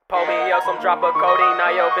Pull me up some drop of codeine,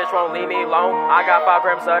 now your bitch won't leave me alone. I got 5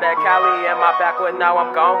 grams of that Cali in my backwood, now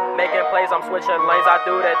I'm gone. Making plays, I'm switching lanes, I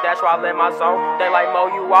do the dash while in my zone. They like,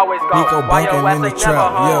 Mo, you always gone. Nikko Why your ass Bunkin in the ain't never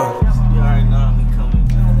trap, home? You already know we coming.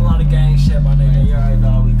 A lot of gang shit, my nigga. You already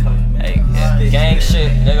know we coming, man. Hey, yeah, gang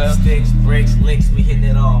shit, nigga. Sticks, bricks, licks, we hitting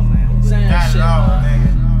it all, man. We got it all,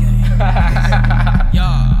 nigga.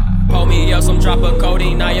 Pull me up some drop of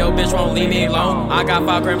codeine, now your bitch won't leave me alone. I got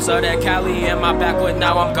 5 grams of that Cali in my backwood,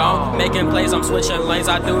 now I'm gone. Making plays, I'm switching lanes,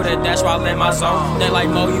 I do the dash while in my zone. They like,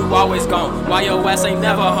 Mo, you always gone. Why your ass ain't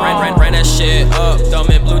never home? Ran that shit up,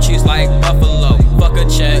 dumbing blue cheese like buffalo. Fuck a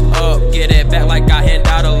check up, get it back like I hand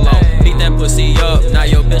out a loan. Beat that pussy up, now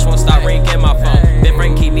your bitch won't stop ringing my phone. Been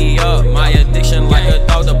friend keep me up, my addiction like a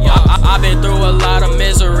dog to bark. I've been through a lot of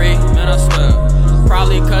misery, man, I swear.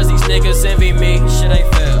 Probably cause these niggas envy me, shit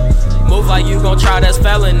ain't fair. Move like you gon' try, that's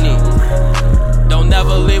felony. Don't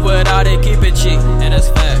never leave without it, keep it cheap, and that's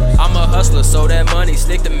fact. I'm a hustler, so that money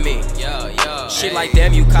stick to me. Shit like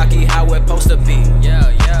damn, you cocky, how it supposed to be.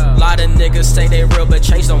 Lot of niggas say they real, but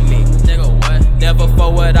changed on me. Nigga, what? Never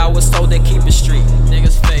forward, I was told to keep it street.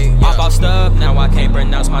 Niggas fake. I bossed up, now I can't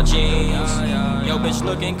pronounce my G's. Yo, bitch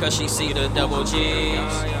looking cause she see the double G's.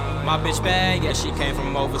 My bitch bad, yeah, she came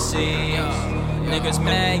from overseas. Niggas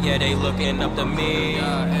mad, yeah, they looking up to me.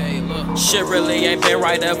 Shit really ain't been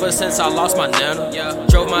right ever since I lost my nana.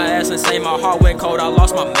 Drove my ass insane, my heart went cold, I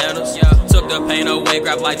lost my manners. Took the pain away,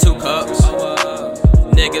 grabbed like 2 cups.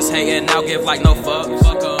 Niggas hating, now give like no fucks.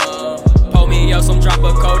 Pull me up some drop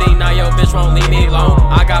of codeine, now your bitch won't leave me alone.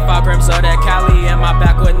 I got 5 grams of that Cali in my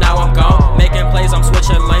backwood, now I'm gone. Making plays, I'm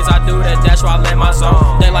switching lanes, I do the dash while in my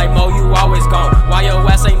zone. They like, Mo, you always gone. Why your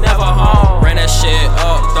ass ain't never home? Ran that shit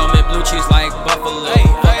up, dumbing blue cheese like buffalo.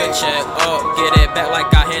 Fuck a check up, get it back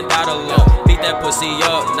like I hand out a loan. Beat that pussy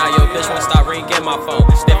up, now your bitch won't stop ringing my phone.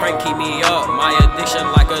 Different keep me up, my addiction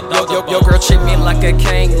like a dog. Yo, girl treat me like a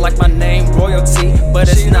king, like my name royalty, but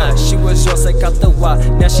it's not. She was yours, I got the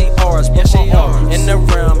Y, now she ours. In the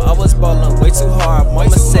realm, I was ballin' way too hard. Mama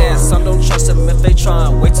said, son, don't trust them if they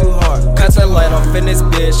tryin' way too hard. Cut the light off in this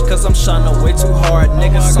bitch, cause I'm shining way too hard.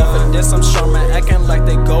 Niggas so for this, I'm charming, acting like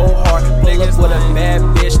they go hard. Pull up with a bad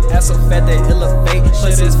bitch, ass so fat they elevate.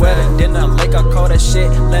 Pussy's wetter than a lake, I call that shit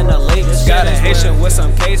Lana Lake. Got a Haitian with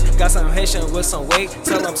some case, got some Haitian with some weight.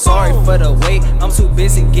 Tell them sorry for the wait, I'm too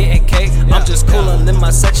busy getting cake. I'm just coolin' in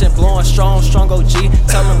my section, blowing strong OG.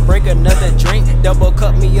 Tell them bring another drink, double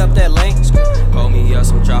cut me up that lane. Pull me up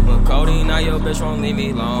some drop of codeine, now your bitch won't leave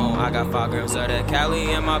me alone. I got 5 grams of that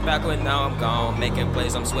Cali in my backwood, now I'm gone. Making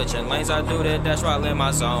plays, I'm switching lanes, I do the dash while in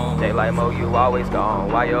my zone. They like, Mo, you always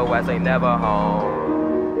gone. Why your ass ain't never home?